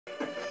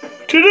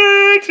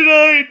Today,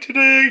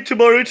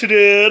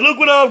 look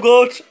what I've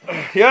got.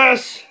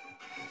 Yes,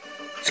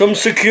 some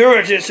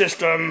security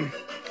system.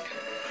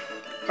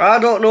 I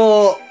don't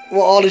know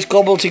what all this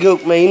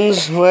gobbledygook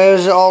means.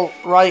 Where's it all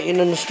writing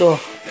and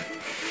stuff?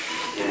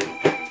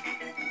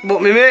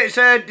 But my mate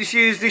said this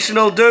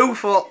will do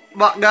for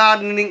back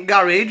garden in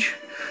garage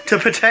to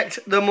protect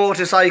the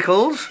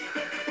motorcycles.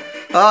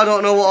 I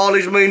don't know what all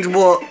this means,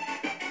 but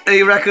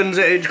he reckons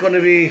that it's going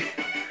to be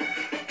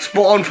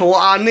spot on for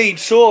what I need.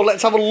 So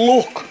let's have a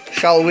look,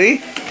 shall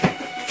we?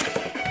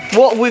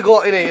 What have we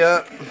got in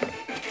here?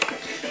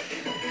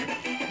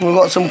 We've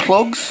got some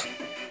plugs.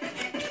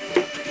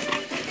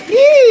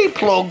 Yee,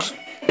 plugs.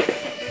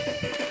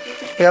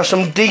 We have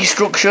some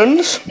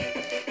destructions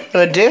and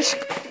a disc.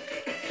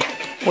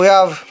 We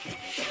have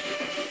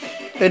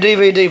a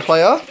DVD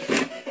player.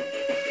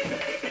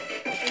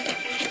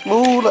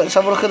 Ooh, let's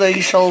have a look at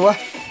these, shall we?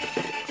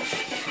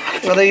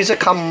 Well, these are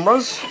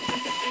cameras.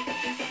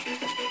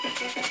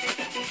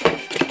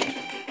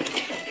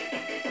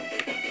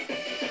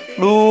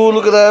 Ooh,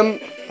 look at them.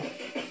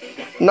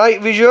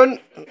 Night vision,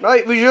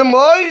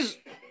 boys.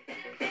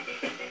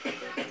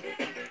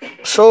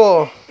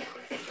 So,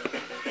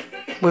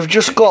 I've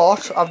just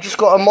got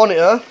a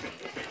monitor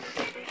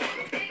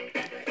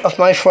of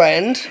my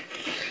friend.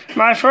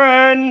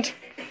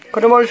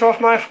 Got a monitor off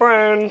my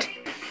friend.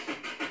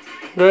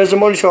 There's a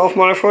monitor off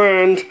my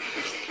friend.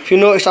 If you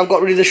notice, I've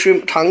got rid of the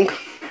shrimp tank.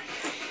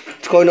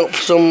 It's going up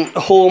for some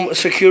home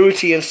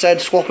security instead,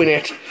 swapping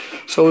it.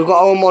 So we've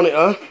got our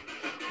monitor.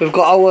 We've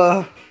got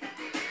our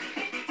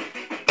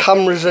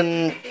cameras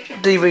and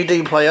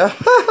DVD player.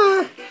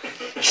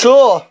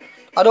 So,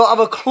 I don't have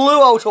a clue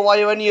how to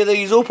wire any of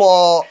these up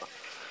or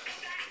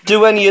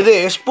do any of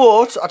this,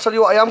 but I'll tell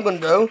you what I am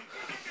going to do.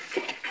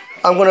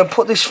 I'm going to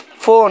put this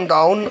phone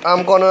down,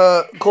 I'm going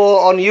to go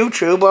on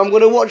YouTube, and I'm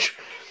going to watch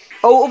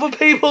how other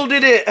people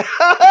did it.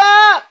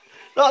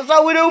 That's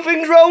how we do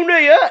things round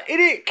here,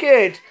 innit,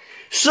 kid?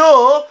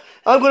 So,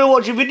 I'm going to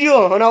watch a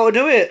video on how to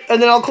do it,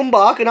 and then I'll come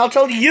back and I'll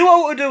tell you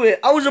how to do it.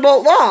 How's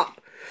about that?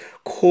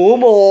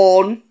 Come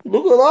on,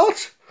 look at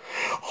that.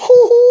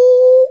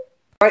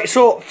 Right,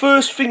 so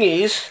first thing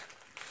is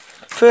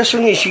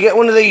you get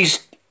one of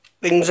these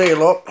things here,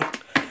 look,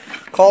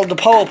 called the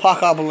power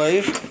pack, I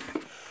believe,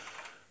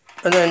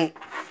 and then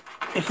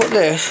you put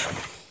this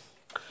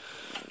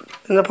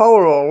in the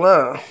power hole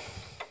there,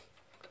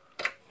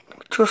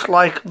 just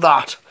like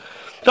that.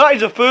 That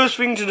is the first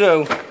thing to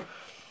do.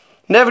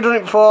 Never done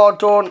it before.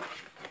 Don't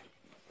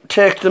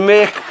take the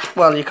mic.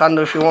 Well, you can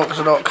do if you want,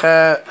 because I don't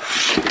care.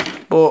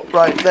 But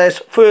right, there's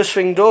first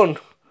thing done.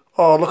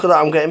 Oh, look at that!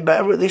 I'm getting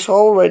better at this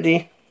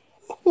already.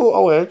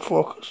 Oh, wait,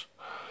 focus.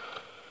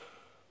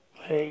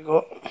 There you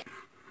go.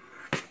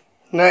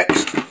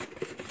 Next,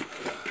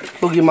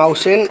 plug your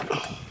mouse in.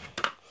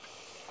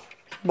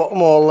 Bottom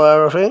hole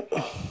there, I think.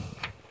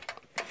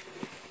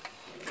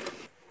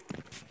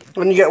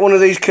 When you get one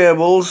of these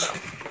cables,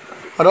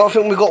 I don't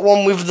think we got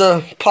one with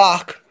the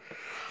pack.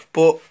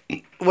 But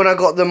when I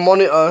got the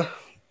monitor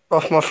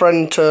off my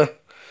friend to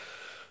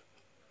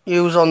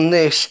use on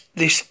this,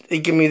 he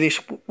gave me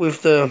this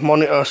with the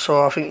monitor,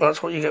 so I think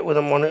that's what you get with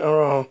a monitor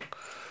or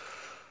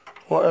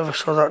whatever.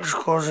 So that just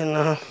goes in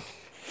there,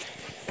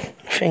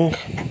 I think.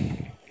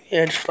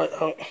 Yeah, just like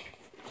that.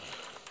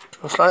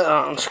 Just like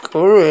that, and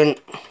screw in.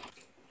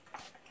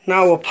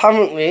 Now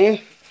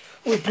apparently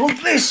we plug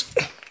this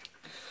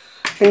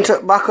into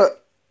the back of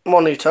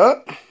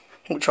monitor,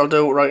 which I'll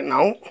do right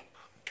now.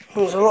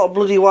 There's a lot of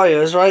bloody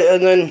wires, right,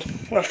 and then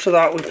after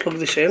that we plug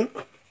this in.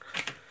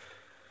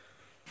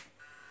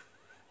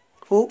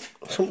 Oh,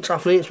 something's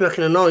happening, it's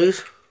making a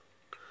noise.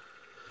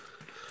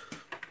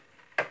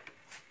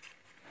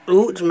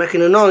 Oh, it's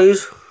making a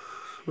noise.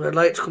 Red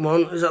lights come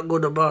on, is that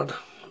good or bad? I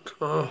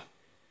don't know.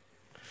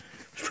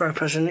 Let's try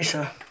pressing this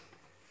here.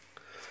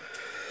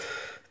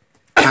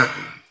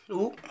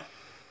 Oh,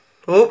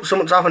 oh,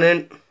 something's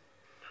happening.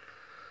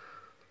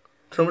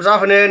 Something's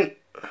happening.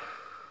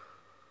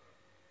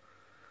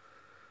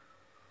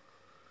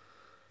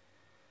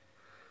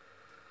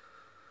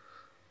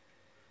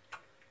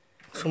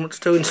 Someone's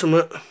doing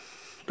something.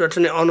 They're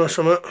turning it on or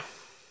something.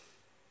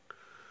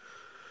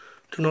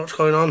 Don't know what's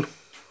going on.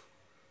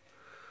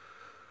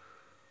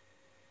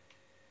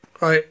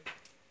 Right.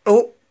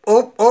 Oh,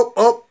 up, up,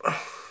 up.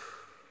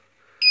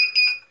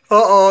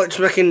 Uh-oh, it's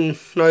making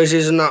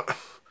noises and that.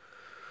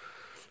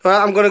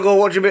 Right, I'm going to go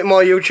watch a bit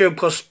more YouTube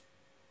because,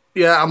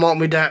 yeah, I'm out of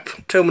my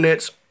depth. 2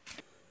 minutes.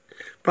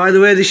 By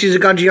the way, this is a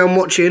gadget I'm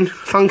watching.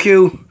 Thank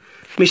you,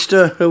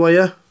 Mr. Who are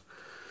you?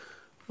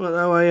 What,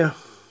 how are you?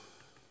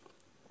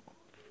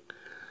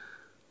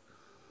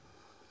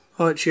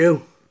 Oh, it's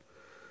you.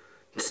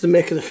 It's the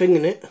make of the thing,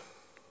 innit?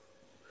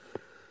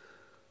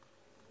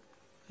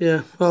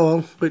 Yeah, oh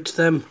well, it's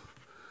them.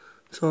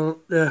 So,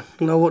 yeah,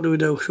 now what do we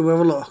do? Should we have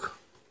a look?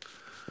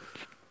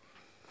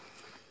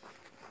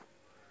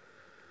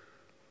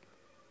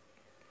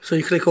 So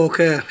you click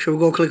OK. Shall we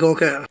go click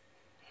OK?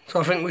 So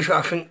I think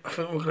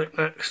we'll click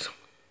next.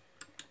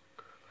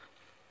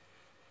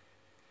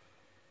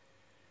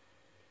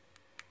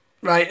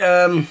 Right,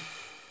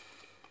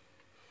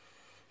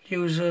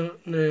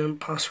 Username,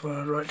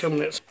 password. Right, 10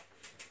 minutes.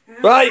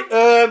 Right,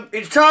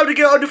 it's time to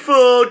get on the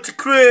phone to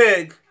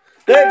Craig.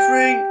 Let's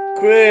ring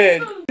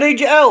Craig. Need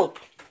your help.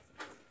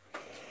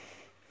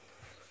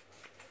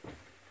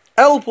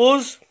 Help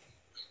us.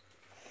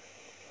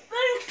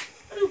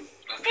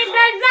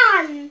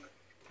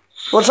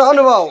 What's that on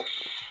about?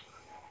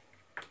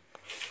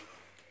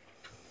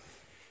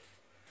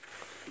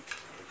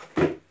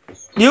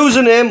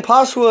 Username,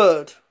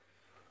 password.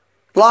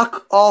 Black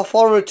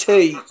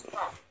authority.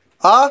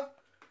 Huh?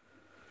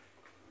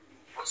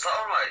 What's that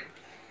alright?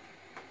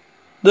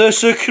 The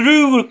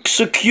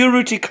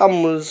security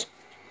cameras.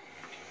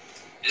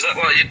 Is that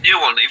what, your new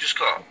one that you've just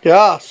got?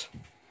 Yes.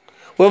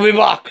 We'll be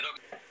back.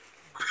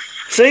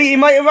 See, he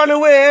might have run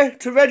away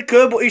to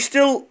Redcar, but he's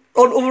still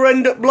on the other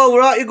end at Blow.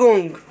 Where are you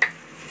going?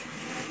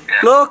 Yeah.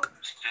 Look,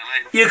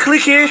 you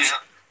click it,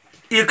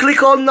 you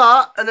click on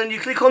that, and then you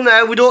click on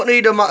there. We don't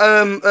need a,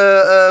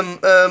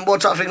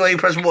 what's that thing where you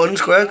press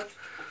buttons, Craig?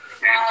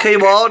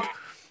 Keyboard.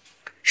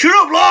 Shut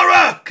up,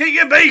 Laura! Keep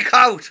your beak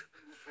out!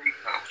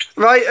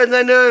 Right, and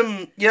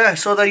then, yeah,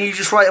 so then you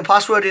just write a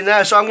password in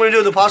there. So I'm going to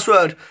do the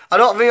password. I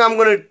don't think I'm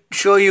going to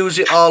show you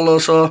it all, though,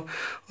 so,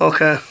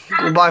 okay,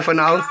 goodbye for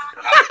now.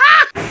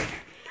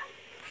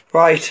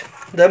 Right,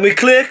 then we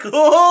click,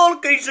 oh,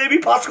 can you see me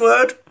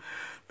password?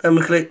 Then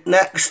we click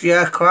next,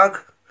 yeah, Craig.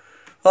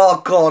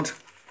 Oh, God.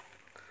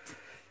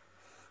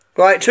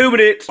 Right, 2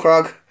 minutes,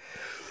 Craig.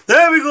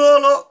 There we go,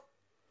 look.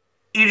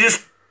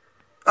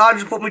 I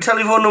just put my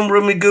telephone number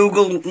and my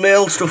Google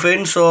Mail stuff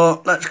in,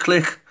 so let's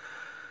click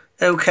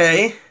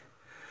OK.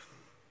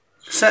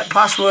 Set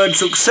password,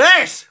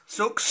 success!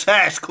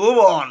 Success, come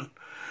on.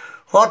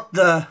 What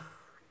the?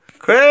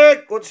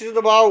 Craig, what's this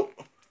about?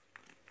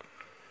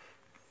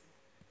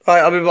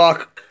 Right, I'll be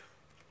back.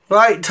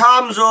 Right,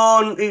 time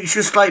zone, it's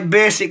just like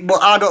basic,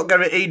 but I don't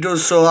get it, he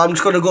does, so I'm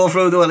just going to go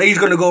through he's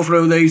going to go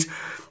through these.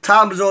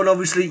 Time zone,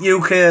 obviously,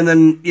 UK, and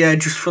then, yeah,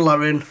 just fill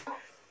that in.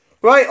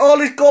 Right, all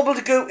this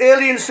gobbledygook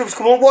alien stuff's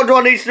come up. What do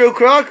I need to do,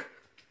 Craig?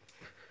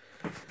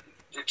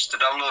 It's to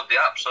download the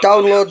app. So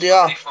download the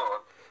app.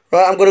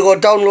 Right, I'm going to go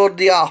download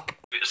the app.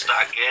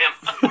 Start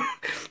game.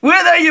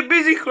 Wait there, you're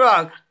busy,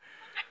 Craig.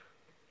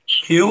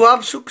 You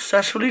have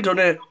successfully done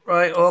it.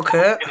 Right,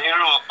 okay.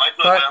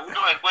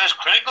 Right. Where's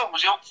Craig? What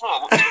was he up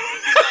for?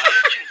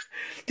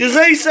 Does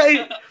he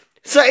say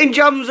setting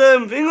Jam's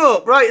thing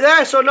up? Right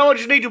there, so now I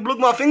just need to plug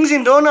my things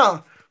in, don't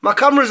I? My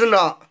cameras and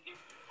that.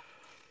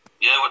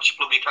 Yeah, once you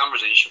plug your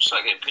cameras in, you should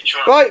start getting a picture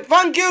on. Right,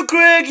 thank you,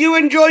 Craig. You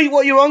enjoy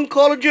what you're on,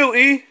 Call of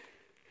Duty.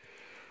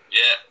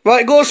 Yeah.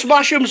 Right, go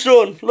smash them,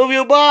 son. Love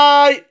you,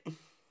 bye.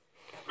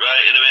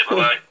 Right, in a bit,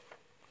 bye-bye.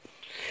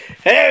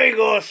 There we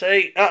go,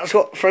 see. That's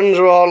what friends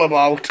are all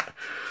about.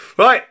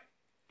 Right,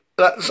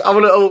 let's have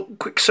a little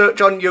quick search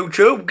on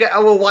YouTube, get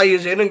our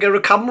wires in and get a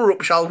camera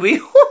up, shall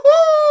we?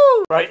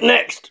 Right,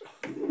 next.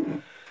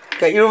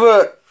 Get your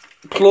other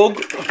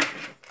plug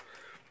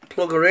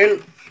her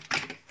in.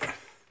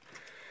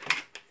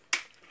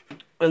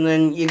 And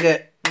then you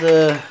get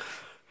this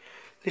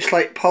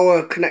like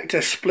power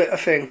connector splitter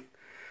thing.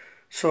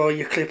 So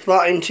you clip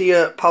that into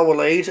your power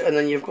lead and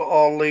then you've got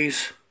all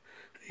these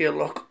here,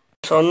 look.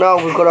 So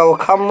now we've got our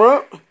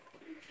camera.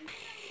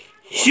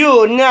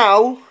 So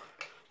now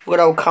we've got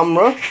our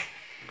camera.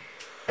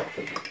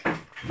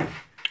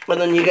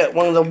 And then you get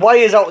one of the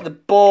wires out of the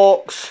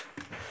box.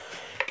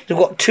 They've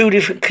got 2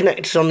 different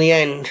connectors on the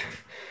end.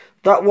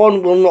 That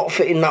one will not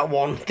fit in that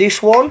one.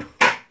 This one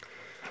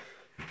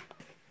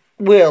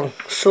will.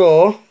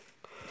 So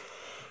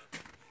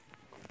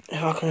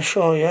if I can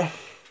show you.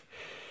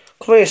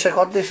 Come here a sec,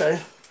 on this,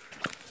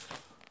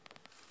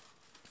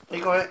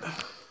 You got it.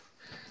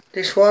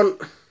 This one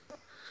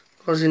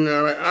goes in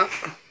there like that.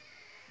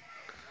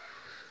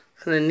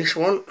 And then this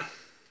one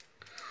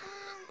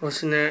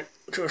goes in there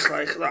just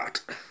like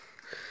that.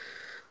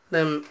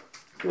 Then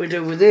we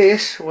do with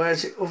this,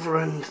 where's the other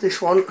end?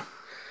 This one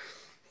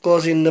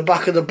goes in the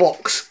back of the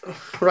box,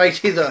 right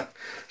here.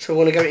 So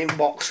we're going to get it in the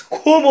box.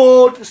 Come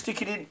on,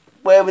 stick it in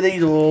wherever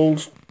these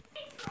holes.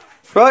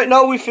 Right,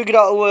 now we've figured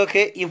out how to work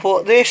it. You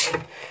put this,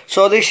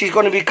 so this is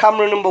going to be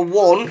camera number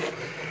 1.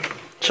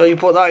 So you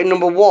put that in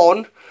number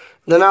 1.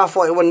 Then I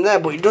thought it went there,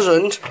 but it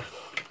doesn't.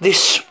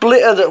 This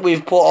splitter that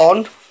we've put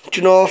on,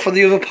 do you know, for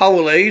the other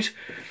power lead,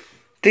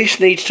 this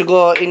needs to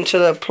go into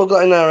the, plug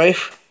that in there,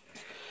 If.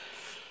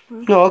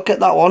 No, get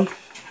that one.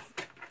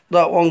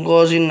 That one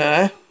goes in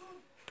there.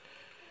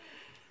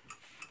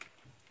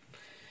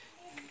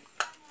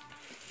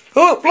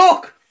 Oh,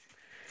 look!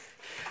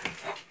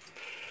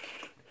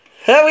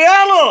 There we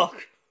are,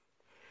 look!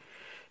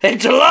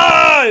 It's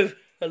alive!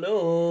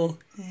 Hello.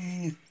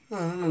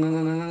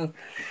 Yeah!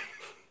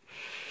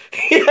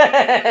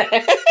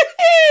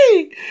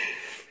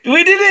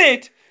 We did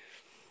it!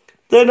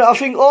 Then I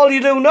think all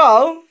you do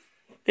now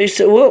is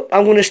to, whoop,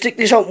 I'm going to stick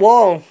this on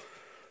wall.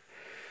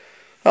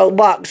 Out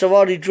back, so I've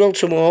already drilled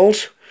some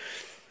holes.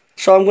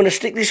 So I'm going to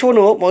stick this one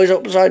up while he's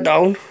upside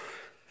down.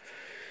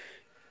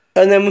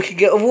 And then we can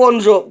get other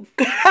ones up.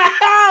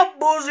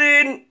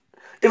 Buzzing!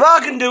 If I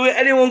can do it,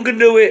 anyone can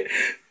do it.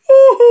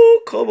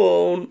 Woohoo! Come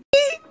on.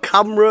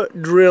 camera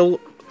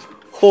drill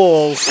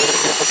hole.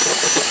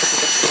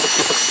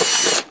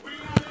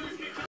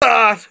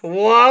 That,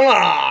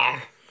 voila!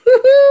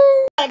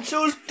 That's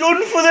us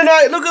done for the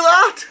night. Look at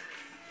that!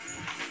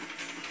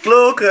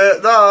 Look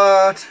at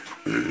that!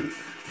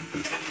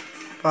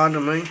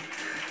 Pardon me.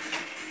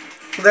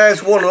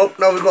 There's one up.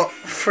 Now we've got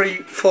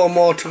 4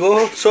 more to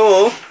go.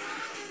 So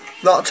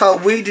that's how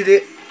we did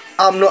it.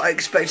 I'm not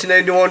expecting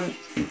anyone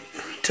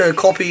to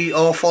copy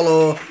or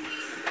follow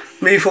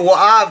me for what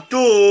I've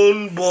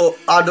done, but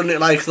I done it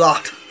like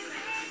that.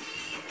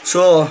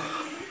 So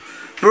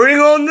bring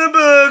on the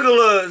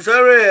burglars,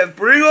 hurry!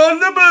 Bring on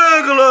the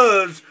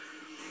burglars!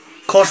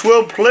 'Cause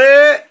we'll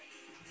play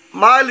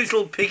My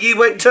Little Piggy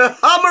Went to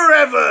Hammer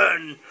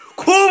Heaven.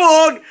 Come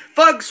on!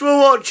 Thanks for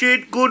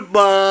watching.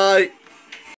 Goodbye.